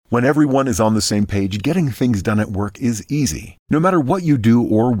When everyone is on the same page, getting things done at work is easy. No matter what you do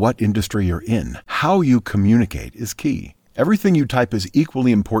or what industry you're in, how you communicate is key. Everything you type is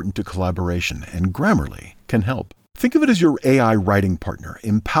equally important to collaboration, and Grammarly can help. Think of it as your AI writing partner,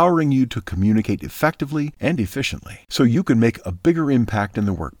 empowering you to communicate effectively and efficiently, so you can make a bigger impact in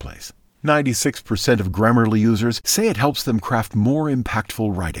the workplace. 96% of Grammarly users say it helps them craft more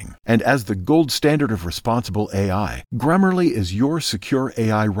impactful writing. And as the gold standard of responsible AI, Grammarly is your secure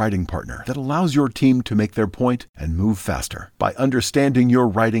AI writing partner that allows your team to make their point and move faster. By understanding your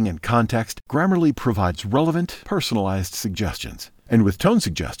writing and context, Grammarly provides relevant, personalized suggestions. And with tone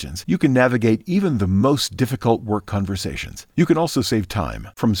suggestions, you can navigate even the most difficult work conversations. You can also save time,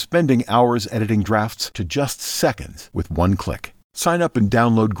 from spending hours editing drafts to just seconds with one click. Sign up and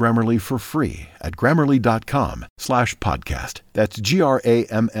download Grammarly for free at Grammarly.com/podcast. That's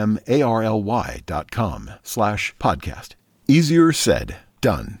GRAMMARLY.com/podcast. Easier said,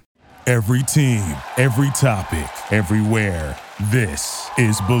 done. Every team, every topic, everywhere. This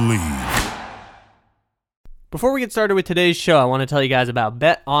is Believe. Before we get started with today's show, I want to tell you guys about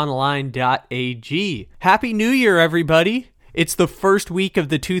betonline.ag. Happy New Year, everybody! It's the first week of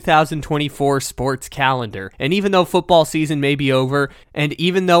the 2024 sports calendar, and even though football season may be over, and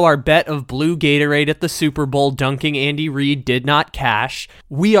even though our bet of blue Gatorade at the Super Bowl dunking Andy Reid did not cash,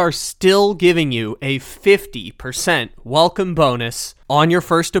 we are still giving you a 50% welcome bonus on your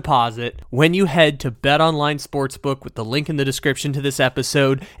first deposit when you head to BetOnline Sportsbook with the link in the description to this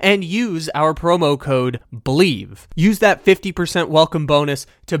episode and use our promo code BELIEVE. Use that 50% welcome bonus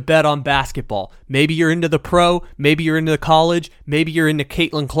to bet on basketball. Maybe you're into the pro, maybe you're into the college, maybe you're into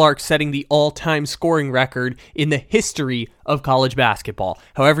Caitlin Clark setting the all-time scoring record in the history of college basketball.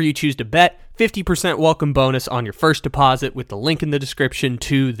 However you choose to bet, 50% welcome bonus on your first deposit with the link in the description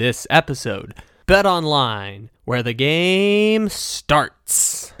to this episode. Bet Online, where the game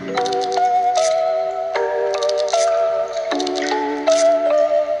starts.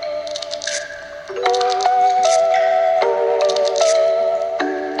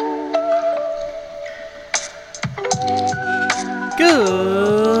 Good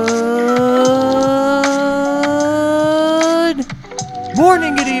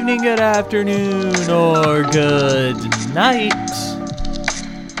morning, good evening, good afternoon, or good night.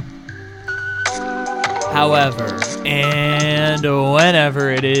 However, and whenever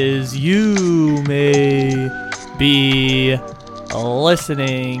it is you may be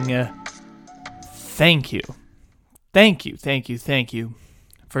listening, thank you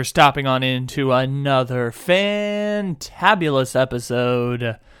for stopping on into another fantabulous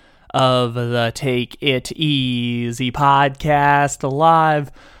episode of the Take It Easy podcast,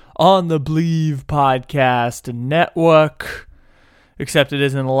 live on the Believe Podcast Network. Except it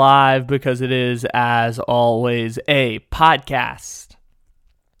isn't live because it is, as always, a podcast.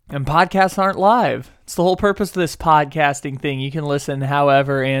 And podcasts aren't live. It's the whole purpose of this podcasting thing. You can listen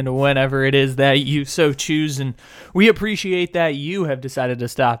however and whenever it is that you so choose, and we appreciate that you have decided to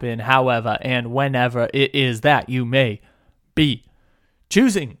stop in however and whenever it is that you may be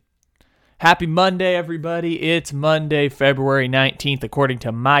choosing. Happy Monday, everybody. It's Monday, February 19th, according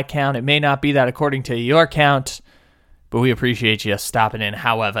to my count. It may not be that according to your count, but we appreciate you stopping in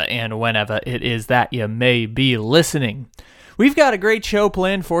however and whenever it is that you may be listening. We've got a great show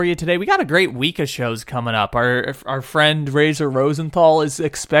planned for you today. We got a great week of shows coming up. Our friend Razor Rosenthal is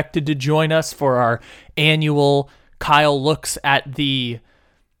expected to join us for our annual Kyle looks at the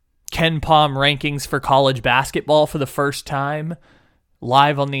Ken Pom rankings for college basketball for the first time,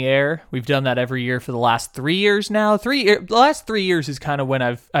 live on the air. We've done that every year for the last 3 years now. The last 3 years is kind of when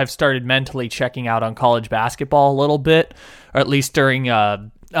I've started mentally checking out on college basketball a little bit, or at least during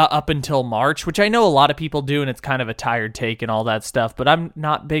up until March, which I know a lot of people do, and it's kind of a tired take and all that stuff, but I'm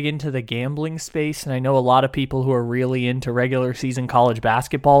not big into the gambling space, and I know a lot of people who are really into regular season college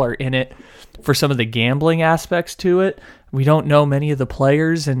basketball are in it for some of the gambling aspects to it. We don't know many of the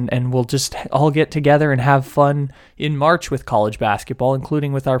players, and we'll just all get together and have fun in March with college basketball,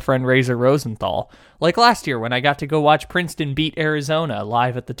 including with our friend Razor Rosenthal. Like last year when I got to go watch Princeton beat Arizona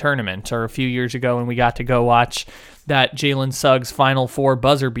live at the tournament, or a few years ago when we got to go watch that Jalen Suggs Final Four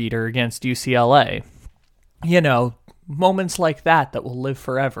buzzer beater against UCLA. You know, moments like that will live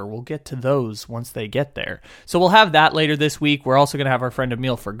forever. We'll get to those once they get there. So we'll have that later this week. We're also going to have our friend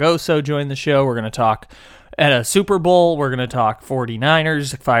Emil Fergoso join the show. We're going to talk at a Super Bowl. We're going to talk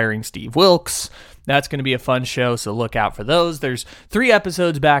 49ers firing Steve Wilkes. That's going to be a fun show, so look out for those. There's 3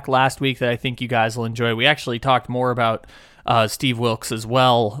 episodes back last week that I think you guys will enjoy. We actually talked more about Steve Wilkes as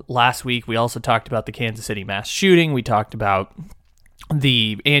well last week. We also talked about the Kansas City mass shooting. We talked about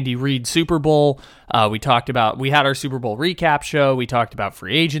the Andy Reid Super Bowl We had our Super Bowl recap show. We talked about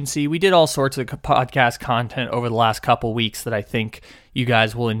free agency. We did all sorts of podcast content over the last couple weeks that I think you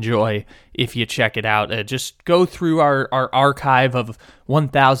guys will enjoy if you check it out. Just go through our archive of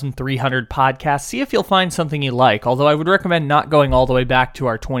 1,300 podcasts. See if you'll find something you like. Although I would recommend not going all the way back to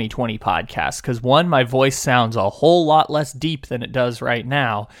our 2020 podcast, because one, my voice sounds a whole lot less deep than it does right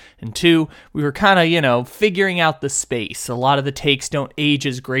now. And two, we were kind of, figuring out the space. A lot of the takes don't age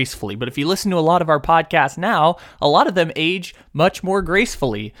as gracefully. But if you listen to a lot of our podcasts now, a lot of them age much more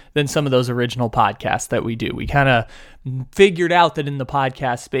gracefully than some of those original podcasts that we do. We kind of figured out that in the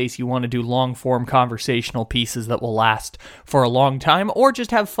podcast space, you want to do long-form conversational pieces that will last for a long time, or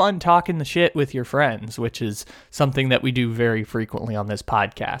just have fun talking the shit with your friends, which is something that we do very frequently on this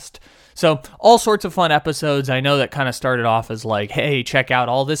podcast. So all sorts of fun episodes. I know that kind of started off as like, hey, check out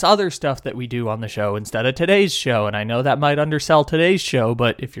all this other stuff that we do on the show instead of today's show. And I know that might undersell today's show,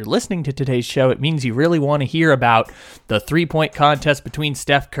 but if you're listening to today's show, it means you really want to hear about the 3-point contest between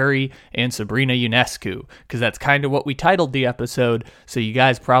Steph Curry and Sabrina Ionescu, because that's kind of what we titled the episode. So you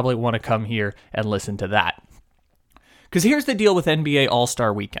guys probably want to come here and listen to that. Because here's the deal with NBA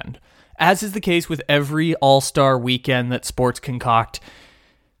All-Star Weekend. As is the case with every All-Star Weekend that sports concoct,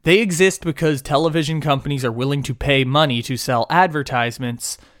 they exist because television companies are willing to pay money to sell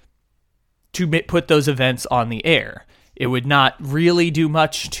advertisements to put those events on the air. It would not really do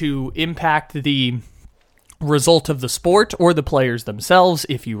much to impact the result of the sport or the players themselves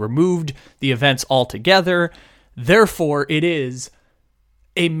if you removed the events altogether. Therefore, it is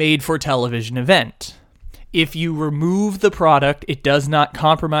a made-for-television event. If you remove the product, it does not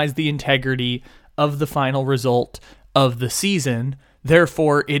compromise the integrity of the final result of the season.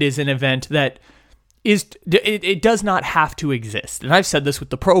 Therefore, it is an event that it does not have to exist. And I've said this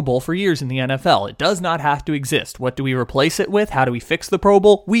with the Pro Bowl for years in the NFL. It does not have to exist. What do we replace it with? How do we fix the Pro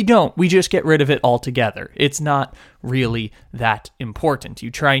Bowl? We don't. We just get rid of it altogether. It's not really that important.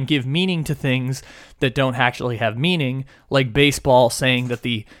 You try and give meaning to things that don't actually have meaning, like baseball saying that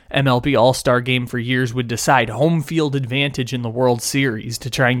the MLB All-Star Game for years would decide home field advantage in the World Series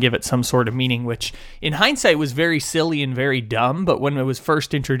to try and give it some sort of meaning, which in hindsight was very silly and very dumb, but when it was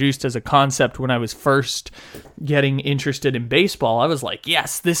first introduced as a concept, when I was first getting interested in baseball, I was like,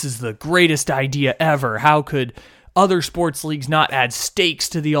 yes, this is the greatest idea ever. How could other sports leagues not add stakes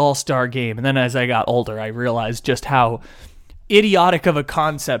to the All-Star Game? And then as I got older, I realized just how idiotic of a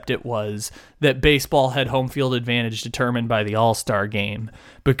concept it was that baseball had home field advantage determined by the All-Star Game,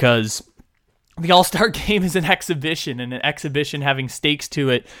 because the All-Star Game is an exhibition, and an exhibition having stakes to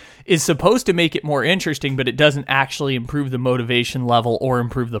it is supposed to make it more interesting, but it doesn't actually improve the motivation level or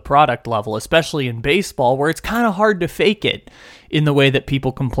improve the product level, especially in baseball, where it's kind of hard to fake it in the way that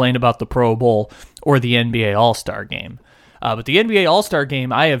people complain about the Pro Bowl or the NBA All-Star Game. But the NBA All-Star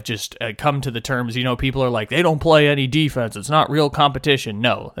Game, I have just come to the terms, people are like, they don't play any defense. It's not real competition.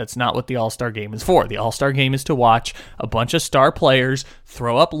 No, that's not what the All-Star Game is for. The All-Star Game is to watch a bunch of star players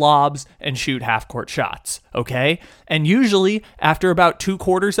throw up lobs and shoot half-court shots, okay? And usually, after about 2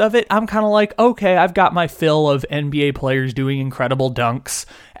 quarters of it, I'm kind of like, okay, I've got my fill of NBA players doing incredible dunks,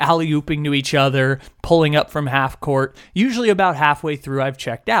 alley-ooping to each other, pulling up from half-court. Usually about halfway through, I've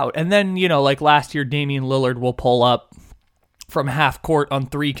checked out. And then, like last year, Damian Lillard will pull up from half court on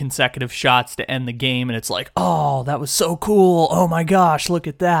 3 consecutive shots to end the game, and it's like, oh, that was so cool. Oh my gosh, look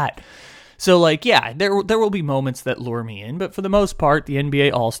at that. So yeah, there will be moments that lure me in, but for the most part, the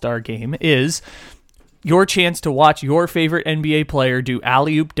NBA All-Star Game is your chance to watch your favorite NBA player do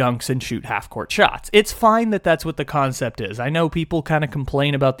alley-oop dunks and shoot half-court shots. It's fine that that's what the concept is. I know people kind of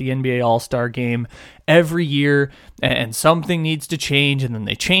complain about the NBA All-Star Game every year, and something needs to change, and then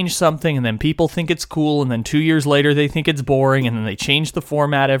they change something, and then people think it's cool, and then 2 years later they think it's boring, and then they change the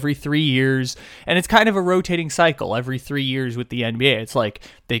format every 3 years, and it's kind of a rotating cycle every 3 years with the NBA. It's like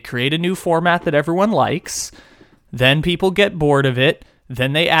they create a new format that everyone likes, then people get bored of it,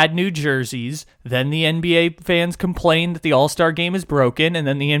 then they add new jerseys, then the NBA fans complain that the All-Star Game is broken, and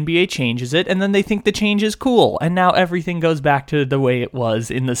then the NBA changes it, and then they think the change is cool, and now everything goes back to the way it was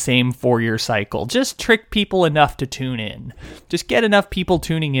in the same 4-year cycle. Just trick people enough to tune in. Just get enough people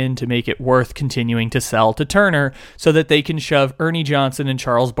tuning in to make it worth continuing to sell to Turner so that they can shove Ernie Johnson and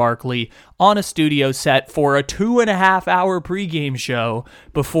Charles Barkley on a studio set for a 2.5-hour pregame show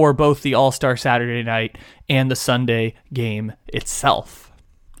before both the All-Star Saturday night and the Sunday game itself.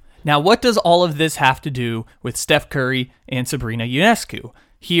 Now, what does all of this have to do with Steph Curry and Sabrina Ionescu?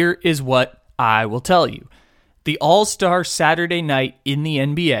 Here is what I will tell you. The All-Star Saturday night in the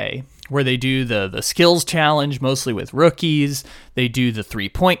NBA, where they do the skills challenge, mostly with rookies, they do the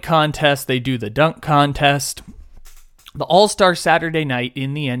 3-point contest, they do the dunk contest. The All-Star Saturday night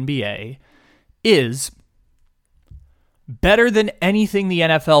in the NBA is better than anything the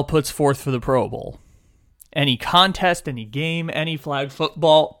NFL puts forth for the Pro Bowl. Any contest, any game, any flag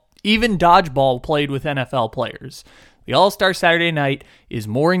football, even dodgeball played with NFL players. The All-Star Saturday Night is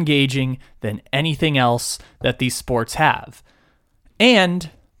more engaging than anything else that these sports have.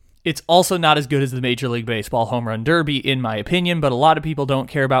 And it's also not as good as the Major League Baseball Home Run Derby, in my opinion, but a lot of people don't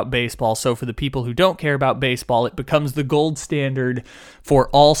care about baseball, so for the people who don't care about baseball, it becomes the gold standard for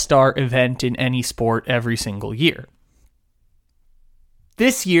all-star event in any sport every single year.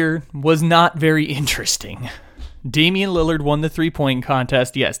 This year was not very interesting. Damian Lillard won the three-point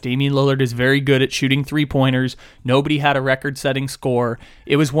contest. Yes, Damian Lillard is very good at shooting three-pointers. Nobody had a record-setting score.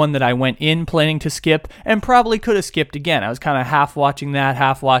 It was one that I went in planning to skip and probably could have skipped again. I was kind of half watching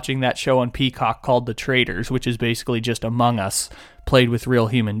that show on Peacock called The Traders, which is basically just Among Us played with real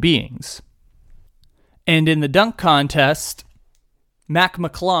human beings. And in the dunk contest, Mac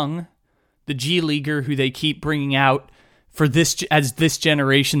McClung, the G-Leaguer who they keep bringing out for this as this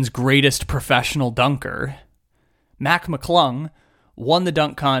generation's greatest professional dunker, Mac McClung won the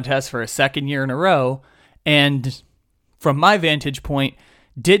dunk contest for a second year in a row, and from my vantage point,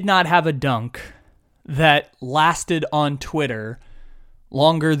 did not have a dunk that lasted on Twitter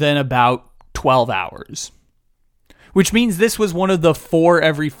longer than about 12 hours. Which means this was one of the 4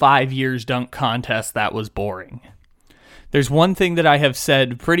 every 5 years dunk contests that was boring. There's one thing that I have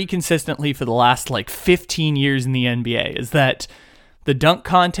said pretty consistently for the last 15 years in the NBA, is that the dunk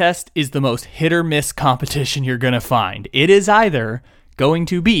contest is the most hit or miss competition you're going to find. It is either going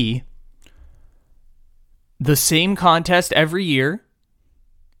to be the same contest every year,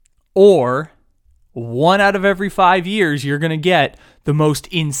 or 1 out of every 5 years you're going to get the most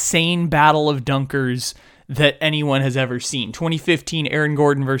insane battle of dunkers that anyone has ever seen. 2015, Aaron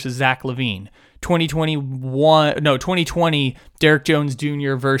Gordon versus Zach LaVine. 2020, Derrick Jones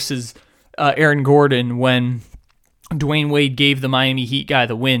Jr. versus Aaron Gordon, when Dwayne Wade gave the Miami Heat guy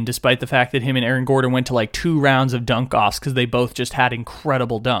the win, despite the fact that him and Aaron Gordon went to 2 rounds of dunk-offs because they both just had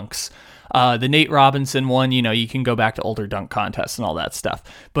incredible dunks. The Nate Robinson one, you can go back to older dunk contests and all that stuff.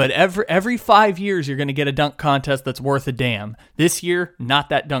 But every 5 years, you're going to get a dunk contest that's worth a damn. This year, not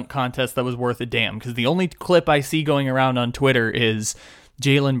that dunk contest that was worth a damn, because the only clip I see going around on Twitter is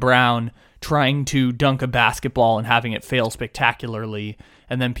Jaylen Brown trying to dunk a basketball and having it fail spectacularly,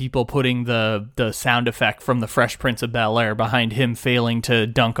 and then people putting the sound effect from the Fresh Prince of Bel-Air behind him failing to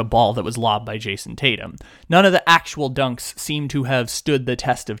dunk a ball that was lobbed by Jason Tatum. None of the actual dunks seem to have stood the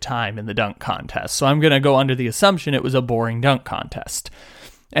test of time in the dunk contest, so I'm going to go under the assumption it was a boring dunk contest.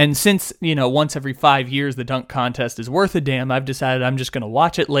 And since, once every 5 years the dunk contest is worth a damn, I've decided I'm just going to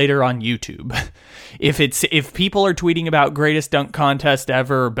watch it later on YouTube. If people are tweeting about greatest dunk contest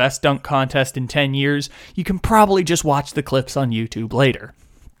ever or best dunk contest in 10 years, you can probably just watch the clips on YouTube later.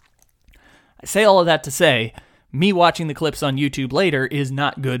 I say all of that to say, me watching the clips on YouTube later is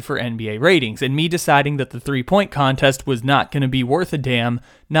not good for NBA ratings, and me deciding that the three-point contest was not going to be worth a damn,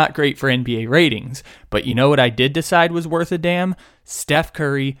 not great for NBA ratings. But you know what I did decide was worth a damn? Steph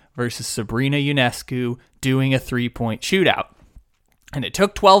Curry versus Sabrina Ionescu doing a three-point shootout. And it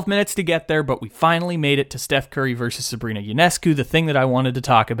took 12 minutes to get there, but we finally made it to Steph Curry versus Sabrina Ionescu, the thing that I wanted to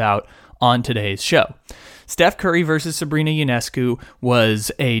talk about on today's show. Steph Curry versus Sabrina Ionescu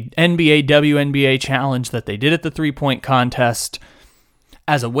was a NBA WNBA challenge that they did at the three-point contest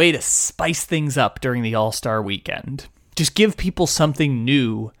as a way to spice things up during the All-Star weekend. Just give people something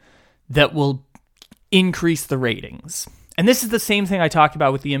new that will increase the ratings. And this is the same thing I talked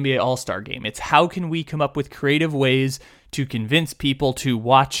about with the NBA All-Star Game. It's how can we come up with creative ways to convince people to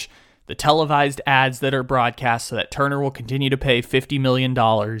watch the televised ads that are broadcast so that Turner will continue to pay $50 million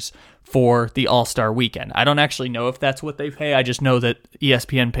for the All-Star weekend. I don't actually know if that's what they pay. I just know that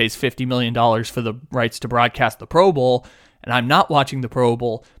ESPN pays $50 million for the rights to broadcast the Pro Bowl, and I'm not watching the Pro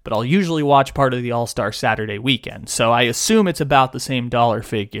Bowl, but I'll usually watch part of the All-Star Saturday weekend. So I assume it's about the same dollar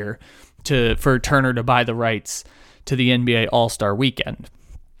figure for Turner to buy the rights to the NBA All-Star weekend.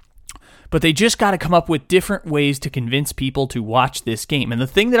 But they just got to come up with different ways to convince people to watch this game. And the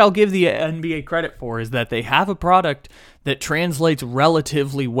thing that I'll give the NBA credit for is that they have a product that translates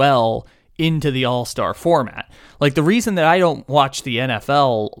relatively well into the All-Star format. Like, the reason that I don't watch the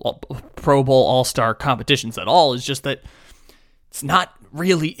NFL Pro Bowl All-Star competitions at all is just that it's not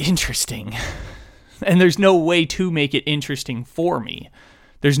really interesting. And there's no way to make it interesting for me.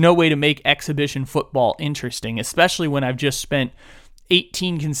 There's no way to make exhibition football interesting, especially when I've just spent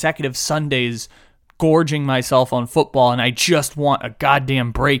 18 consecutive Sundays gorging myself on football, and I just want a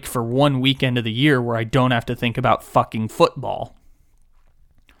goddamn break for one weekend of the year where I don't have to think about fucking football.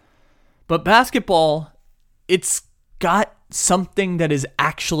 But basketball, it's got something that is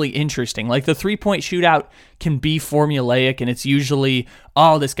actually interesting. Like the 3-point shootout can be formulaic, and it's usually,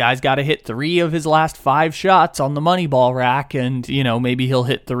 oh, this guy's got to hit 3 of his last 5 shots on the money ball rack, and, you know, maybe he'll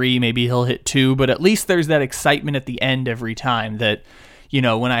hit 3, maybe he'll hit 2, but at least there's that excitement at the end every time that, you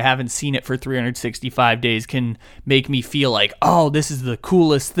know, when I haven't seen it for 365 days can make me feel like, oh, this is the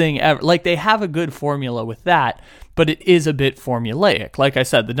coolest thing ever. Like, they have a good formula with that, but it is a bit formulaic. Like I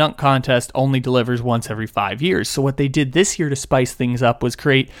said, the dunk contest only delivers once every 5 years. So what they did this year to spice things up was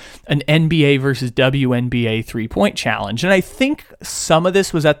create an NBA versus WNBA 3-point challenge. And I think some of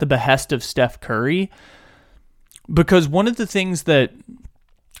this was at the behest of Steph Curry, because one of the things that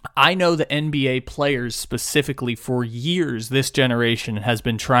I know the NBA players specifically for years, this generation has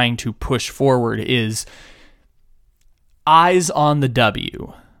been trying to push forward, is eyes on the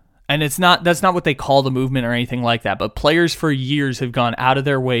W. And that's not what they call the movement or anything like that, but players for years have gone out of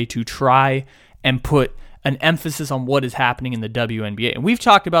their way to try and put an emphasis on what is happening in the WNBA. And we've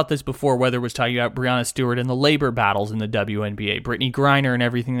talked about this before, whether it was talking about Breonna Stewart and the labor battles in the WNBA, Brittany Griner and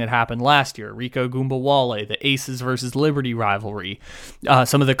everything that happened last year, Rico Gumbawale, the Aces versus Liberty rivalry,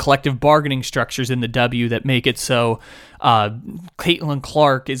 some of the collective bargaining structures in the W that make it so Caitlin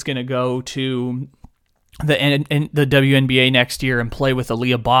Clark is going to go to the WNBA next year and play with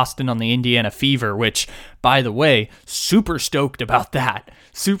Aaliyah Boston on the Indiana Fever, which, by the way, super stoked about that.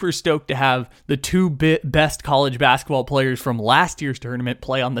 Super stoked to have the 2 best college basketball players from last year's tournament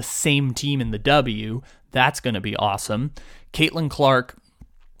play on the same team in the W. That's going to be awesome. Caitlin Clark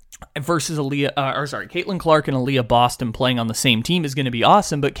versus Caitlin Clark and Aaliyah Boston playing on the same team is going to be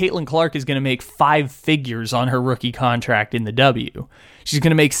awesome, but Caitlin Clark is going to make 5 figures on her rookie contract in the W. She's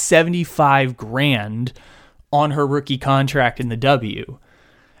going to make $75,000 on her rookie contract in the W.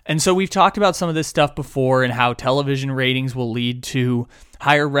 And so we've talked about some of this stuff before and how television ratings will lead to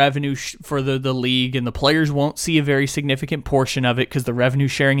higher revenue for the league, and the players won't see a very significant portion of it because the revenue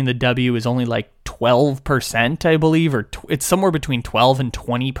sharing in the W is only like 12%, I believe, or it's somewhere between 12 and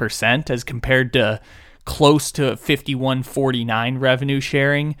 20% as compared to close to 51-49 revenue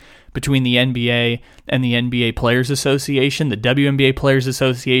sharing between the NBA and the NBA Players Association. The WNBA Players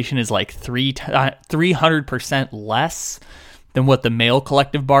Association is like 300% less than what the male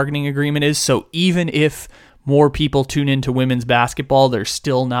collective bargaining agreement is. So even if more people tune into women's basketball, they're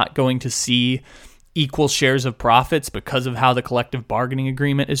still not going to see equal shares of profits because of how the collective bargaining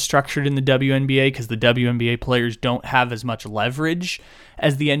agreement is structured in the WNBA, because the WNBA players don't have as much leverage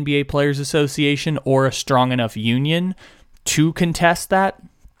as the NBA Players Association or a strong enough union to contest that.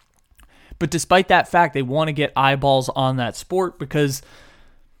 But despite that fact, they want to get eyeballs on that sport because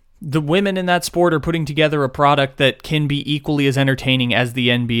the women in that sport are putting together a product that can be equally as entertaining as the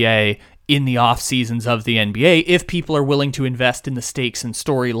NBA in the off seasons of the NBA if people are willing to invest in the stakes and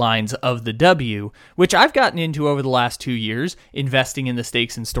storylines of the W, which I've gotten into over the last 2 years, investing in the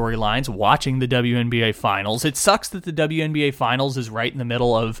stakes and storylines, watching the WNBA Finals. It sucks that the WNBA Finals is right in the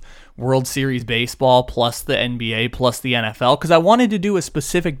middle of World Series baseball plus the NBA plus the NFL, because I wanted to do a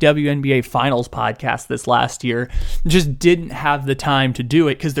specific WNBA Finals podcast this last year, just didn't have the time to do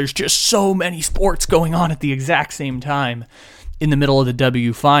it because there's just so many sports going on at the exact same time in the middle of the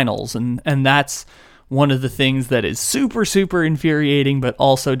W Finals, and that's one of the things that is super, super infuriating, but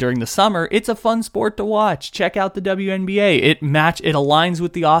also during the summer, it's a fun sport to watch. Check out the WNBA. It aligns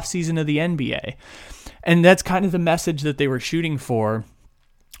with the offseason of the NBA. And that's kind of the message that they were shooting for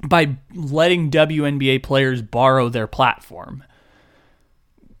by letting WNBA players borrow their platform.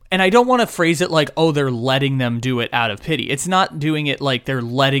 And I don't want to phrase it like, oh, they're letting them do it out of pity. It's not doing it like they're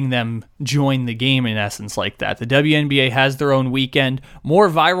letting them join the game in essence like that. The WNBA has their own weekend. More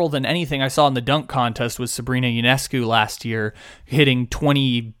viral than anything I saw in the dunk contest was Sabrina Ionescu last year, hitting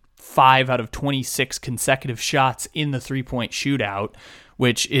 25 out of 26 consecutive shots in the 3-point shootout,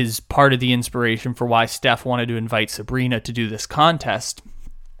 which is part of the inspiration for why Steph wanted to invite Sabrina to do this contest.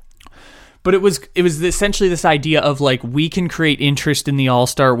 But it was essentially this idea of like, we can create interest in the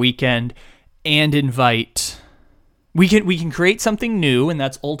All-Star weekend and invite. We can create something new, and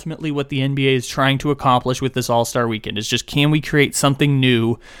that's ultimately what the NBA is trying to accomplish with this All-Star weekend. Is just, can we create something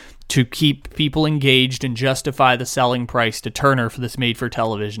new to keep people engaged and justify the selling price to Turner for this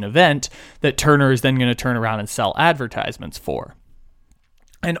made-for-television event that Turner is then going to turn around and sell advertisements for.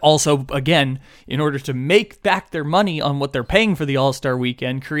 And also, again, in order to make back their money on what they're paying for the All-Star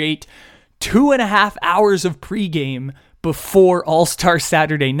weekend, create 2.5 hours of pregame before All-Star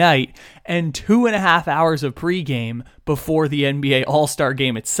Saturday night and 2.5 hours of pregame before the NBA All-Star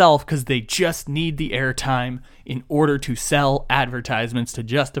game itself, because they just need the airtime in order to sell advertisements to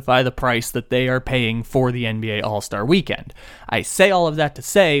justify the price that they are paying for the NBA All-Star weekend. I say all of that to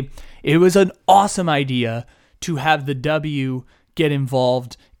say it was an awesome idea to have the W get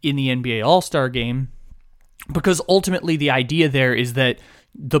involved in the NBA All-Star Game, because ultimately the idea there is that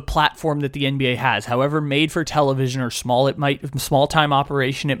the platform that the NBA has, however made for television or small time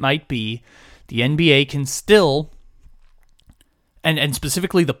operation it might be, the NBA can still, and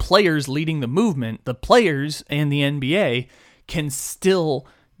specifically the players leading the movement, the players and the NBA can still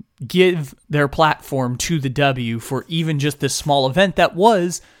give their platform to the W for even just this small event that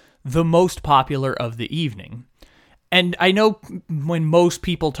was the most popular of the evening. And I know when most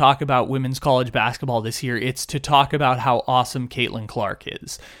people talk about women's college basketball this year, it's to talk about how awesome Caitlin Clark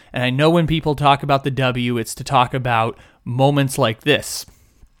is. And I know when people talk about the W, it's to talk about moments like this.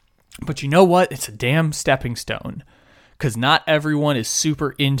 But you know what? It's a damn stepping stone. Because not everyone is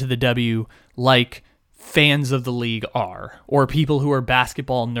super into the W like fans of the league are, or people who are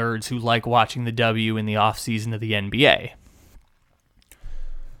basketball nerds who like watching the W in the offseason of the NBA.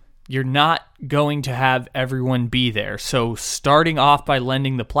 You're not going to have everyone be there. So starting off by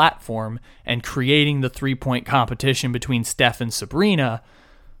lending the platform and creating the 3-point competition between Steph and Sabrina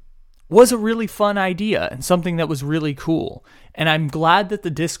was a really fun idea and something that was really cool. And I'm glad that the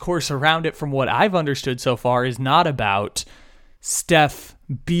discourse around it, from what I've understood so far, is not about Steph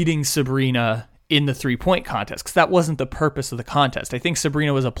beating Sabrina in the 3-point contest, because that wasn't the purpose of the contest. I think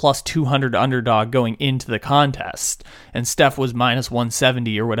Sabrina was a plus 200 underdog going into the contest, and Steph was minus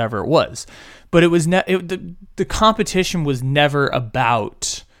 170 or whatever it was. But it was the competition was never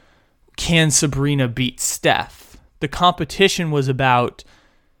about, can Sabrina beat Steph? The competition was about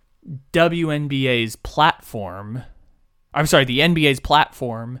the NBA's platform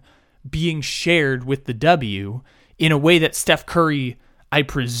being shared with the W in a way that Steph Curry, I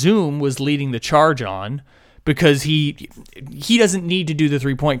presume, was leading the charge on, because he doesn't need to do the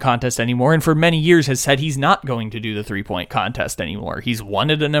 3-point contest anymore, and for many years has said he's not going to do the 3-point contest anymore. He's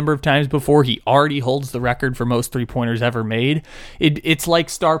won it a number of times before. He already holds the record for most 3-pointers ever made. It's like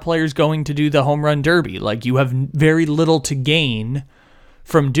star players going to do the home run derby. Like, you have very little to gain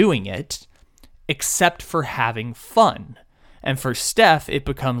from doing it, except for having fun. And for Steph, it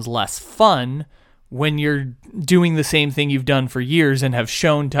becomes less fun when you're doing the same thing you've done for years and have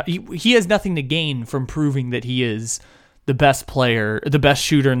shown he has nothing to gain from proving that he is the best player, the best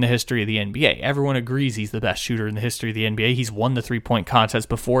shooter in the history of the NBA. Everyone agrees he's the best shooter in the history of the NBA. He's won the 3-point contest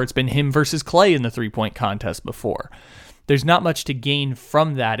before. It's been him versus Clay in the 3-point contest before. There's not much to gain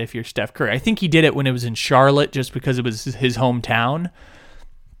from that if you're Steph Curry. I think he did it when it was in Charlotte just because it was his hometown.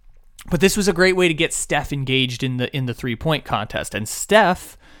 But this was a great way to get Steph engaged in the 3-point contest. And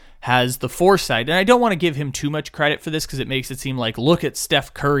Steph has the foresight, and I don't want to give him too much credit for this because it makes it seem like, look at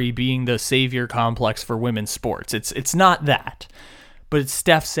Steph Curry being the savior complex for women's sports. It's not that. But it's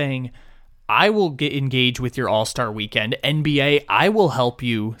Steph saying, I will get engaged with your All-Star weekend. NBA, I will help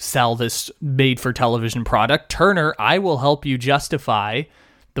you sell this made-for-television product. Turner, I will help you justify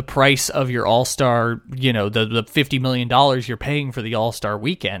the price of your All-Star, the $50 million you're paying for the All-Star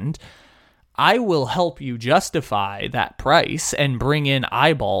weekend. I will help you justify that price and bring in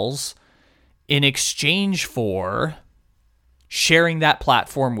eyeballs in exchange for sharing that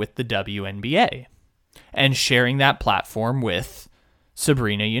platform with the WNBA and sharing that platform with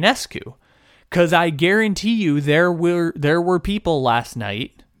Sabrina Ionescu. Because I guarantee you there were people last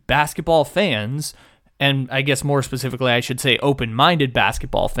night, basketball fans, and I guess more specifically I should say open-minded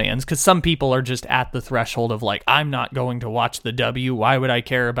basketball fans, because some people are just at the threshold of like, I'm not going to watch the W. Why would I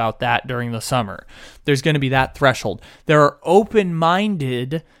care about that during the summer? There's going to be that threshold. There are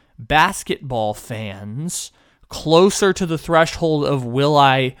open-minded basketball fans closer to the threshold of, will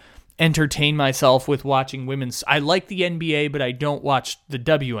I entertain myself with watching women's... I like the NBA, but I don't watch the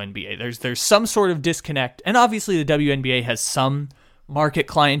WNBA. There's some sort of disconnect, and obviously the WNBA has some market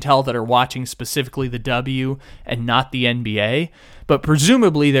clientele that are watching specifically the W and not the NBA, but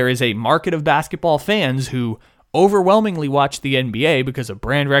presumably there is a market of basketball fans who overwhelmingly watch the NBA because of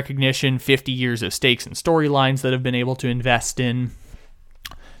brand recognition, 50 years of stakes and storylines that have been able to invest in.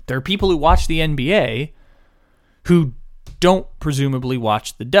 There are people who watch the NBA who don't presumably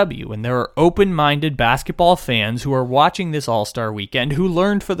watch the W, and there are open-minded basketball fans who are watching this All-Star weekend who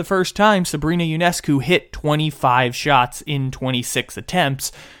learned for the first time Sabrina Ionescu hit 25 shots in 26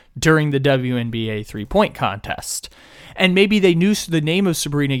 attempts during the WNBA 3-point contest. And maybe they knew the name of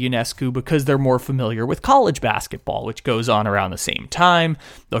Sabrina Ionescu because they're more familiar with college basketball, which goes on around the same time.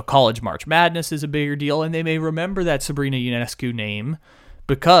 The college March Madness is a bigger deal, and they may remember that Sabrina Ionescu name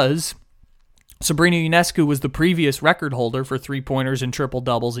because Sabrina Ionescu was the previous record holder for 3-pointers and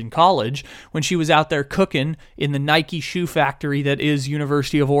triple-doubles in college when she was out there cooking in the Nike shoe factory that is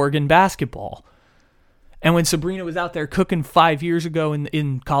University of Oregon basketball. And when Sabrina was out there cooking 5 years ago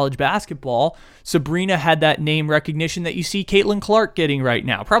in college basketball, Sabrina had that name recognition that you see Caitlin Clark getting right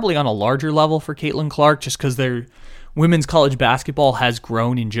now. Probably on a larger level for Caitlin Clark, just because their women's college basketball has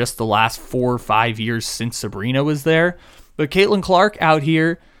grown in just the last 4 or 5 years since Sabrina was there. But Caitlin Clark out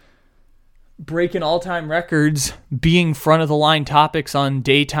here breaking all-time records, being front-of-the-line topics on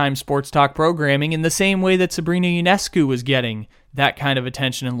daytime sports talk programming in the same way that Sabrina Ionescu was getting that kind of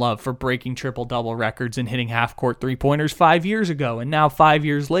attention and love for breaking triple-double records and hitting half-court three-pointers 5 years ago. And now 5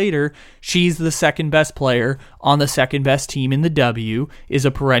 years later, she's the second-best player on the second-best team in the W, is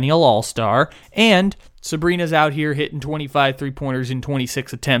a perennial all-star, and Sabrina's out here hitting 25 three-pointers in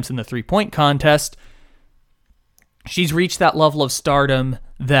 26 attempts in the three-point contest. She's reached that level of stardom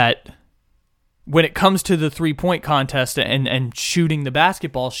that when it comes to the three-point contest and shooting the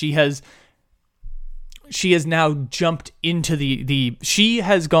basketball, she has now jumped into she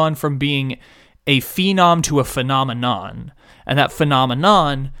has gone from being a phenom to a phenomenon. And that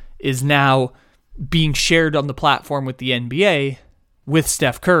phenomenon is now being shared on the platform with the NBA with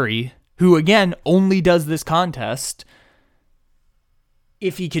Steph Curry, who again only does this contest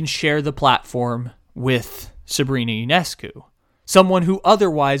if he can share the platform with Sabrina Ionescu, someone who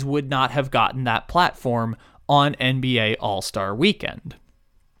otherwise would not have gotten that platform on NBA All-Star Weekend.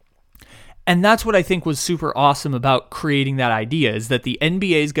 And that's what I think was super awesome about creating that idea, is that the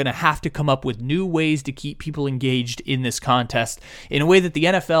NBA is going to have to come up with new ways to keep people engaged in this contest in a way that the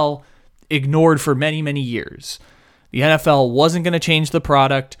NFL ignored for many, many years. The NFL wasn't going to change the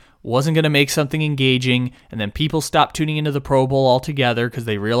product, wasn't going to make something engaging, and then people stopped tuning into the Pro Bowl altogether because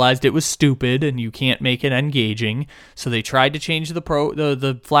they realized it was stupid and you can't make it engaging. So they tried to change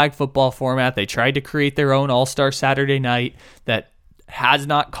the flag football format. They tried to create their own All-Star Saturday Night that has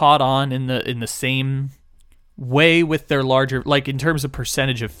not caught on in the same way with their larger, like in terms of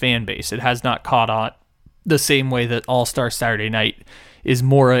percentage of fan base. It has not caught on the same way that All-Star Saturday Night is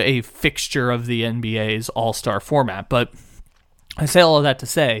more a fixture of the NBA's All-Star format. But I say all of that to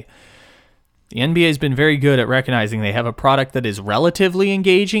say, the NBA has been very good at recognizing they have a product that is relatively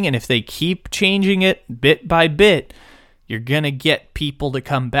engaging, and if they keep changing it bit by bit, you're going to get people to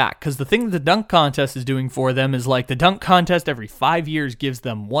come back. Because the thing that the dunk contest is doing for them is like the dunk contest every 5 years gives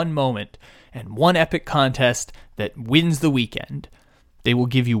them one moment and one epic contest that wins the weekend. They will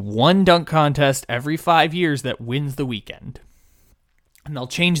give you one dunk contest every 5 years that wins the weekend. And they'll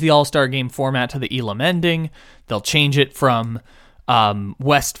change the All-Star Game format to the Elam ending. They'll change it from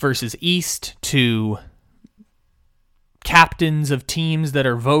West versus East to captains of teams that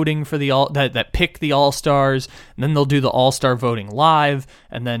are voting for that pick the All-Stars, and then they'll do the All-Star voting live,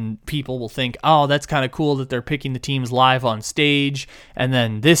 and then people will think, oh, that's kind of cool that they're picking the teams live on stage, and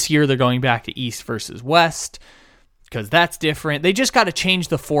then this year they're going back to East versus West, because that's different. They just got to change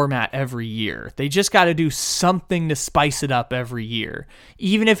the format every year. They just got to do something to spice it up every year.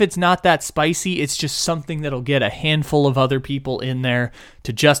 Even if it's not that spicy, it's just something that'll get a handful of other people in there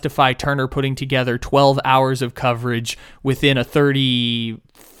to justify Turner putting together 12 hours of coverage within a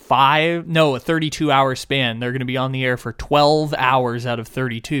 32-hour span. They're going to be on the air for 12 hours out of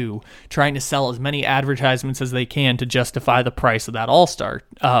 32, trying to sell as many advertisements as they can to justify the price of that All-Star.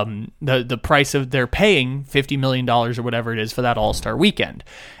 The price of they're paying $50 million or whatever it is for that All-Star weekend.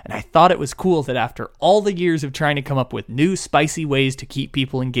 And I thought it was cool that after all the years of trying to come up with new spicy ways to keep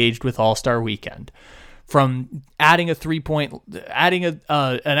people engaged with All-Star weekend, from adding an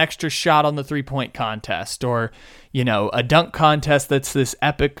extra shot on the three-point contest, or, a dunk contest that's this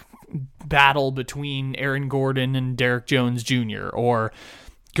epic battle between Aaron Gordon and Derek Jones Jr., or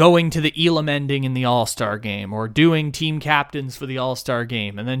going to the Elam ending in the All-Star game, or doing team captains for the All-Star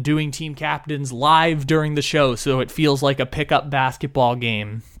game, and then doing team captains live during the show so it feels like a pickup basketball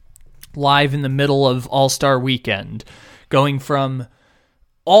game live in the middle of All-Star weekend. Going from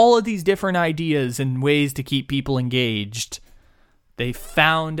all of these different ideas and ways to keep people engaged, they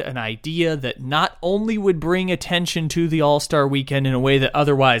found an idea that not only would bring attention to the All-Star weekend in a way that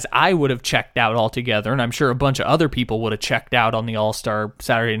otherwise I would have checked out altogether, and I'm sure a bunch of other people would have checked out on the All-Star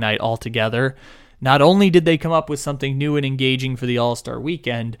Saturday Night altogether. Not only did they come up with something new and engaging for the All-Star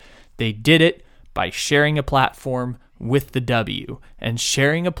weekend, they did it by sharing a platform with the W. And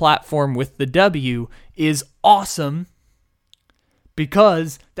sharing a platform with the W is awesome,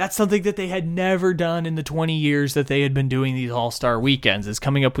 because that's something that they had never done in the 20 years that they had been doing these All-Star weekends, is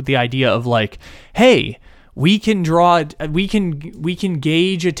coming up with the idea of like, hey, we can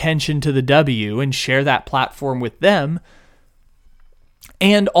gauge attention to the W and share that platform with them,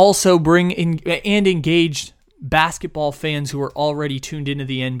 and also bring in and engage basketball fans who are already tuned into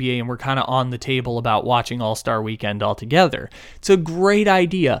the NBA and we're kind of on the table about watching All-Star Weekend altogether. It's a great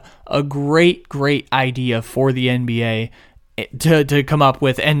idea, a great idea for the NBA to come up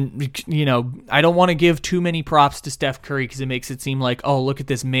with. And, you know, I don't want to give too many props to Steph Curry because it makes it seem like, oh, look at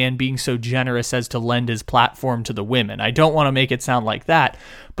this man being so generous as to lend his platform to the women. I don't want to make it sound like that.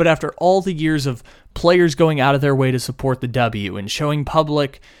 But after all the years of players going out of their way to support the W and showing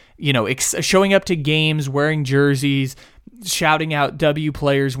public, you know, showing up to games, wearing jerseys, shouting out W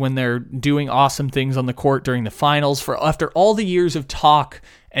players when they're doing awesome things on the court during the finals, after all the years of talk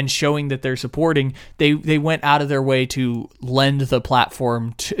and showing that they're supporting, they went out of their way to lend the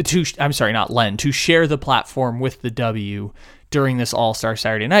platform to share the platform with the W during this All-Star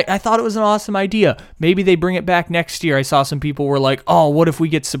Saturday night. I thought it was an awesome idea. Maybe they bring it back next year. I saw some people were like, oh, what if we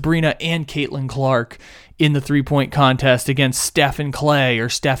get Sabrina and Caitlin Clark in the 3-point contest against Steph and Clay or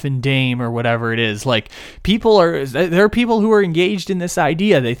Steph and Dame or whatever it is. Like, there are people who are engaged in this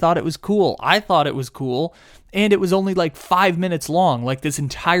idea. They thought it was cool. I thought it was cool. And it was only like 5 minutes long. Like, this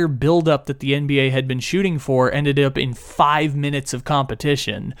entire buildup that the NBA had been shooting for ended up in 5 minutes of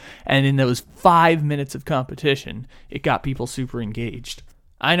competition. And in those 5 minutes of competition, it got people super engaged.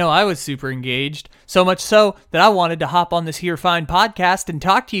 I know I was super engaged, so much so that I wanted to hop on this here fine podcast and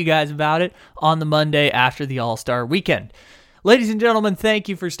talk to you guys about it on the Monday after the All-Star Weekend. Ladies and gentlemen, thank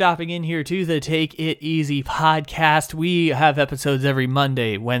you for stopping in here to the Take It Easy podcast. We have episodes every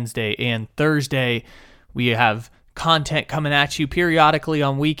Monday, Wednesday, and Thursday. We have content coming at you periodically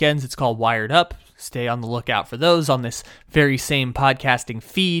on weekends. It's called Wired Up. Stay on the lookout for those on this very same podcasting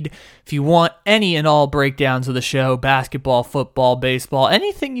feed. If you want any and all breakdowns of the show, basketball, football, baseball,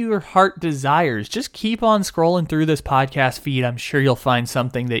 anything your heart desires, just keep on scrolling through this podcast feed. I'm sure you'll find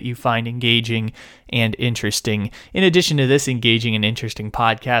something that you find engaging and interesting, in addition to this engaging and interesting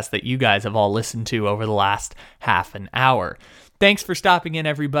podcast that you guys have all listened to over the last half an hour. Thanks for stopping in,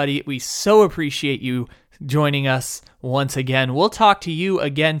 everybody. We so appreciate you joining us once again. We'll talk to you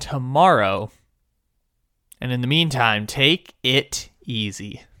again tomorrow. And in the meantime, take it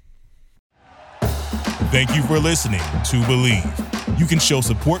easy. Thank you for listening to Believe. You can show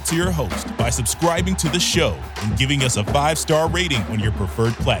support to your host by subscribing to the show and giving us a 5-star rating on your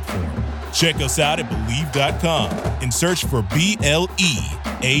preferred platform. Check us out at Believe.com and search for BLEAV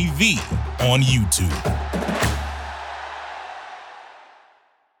on YouTube.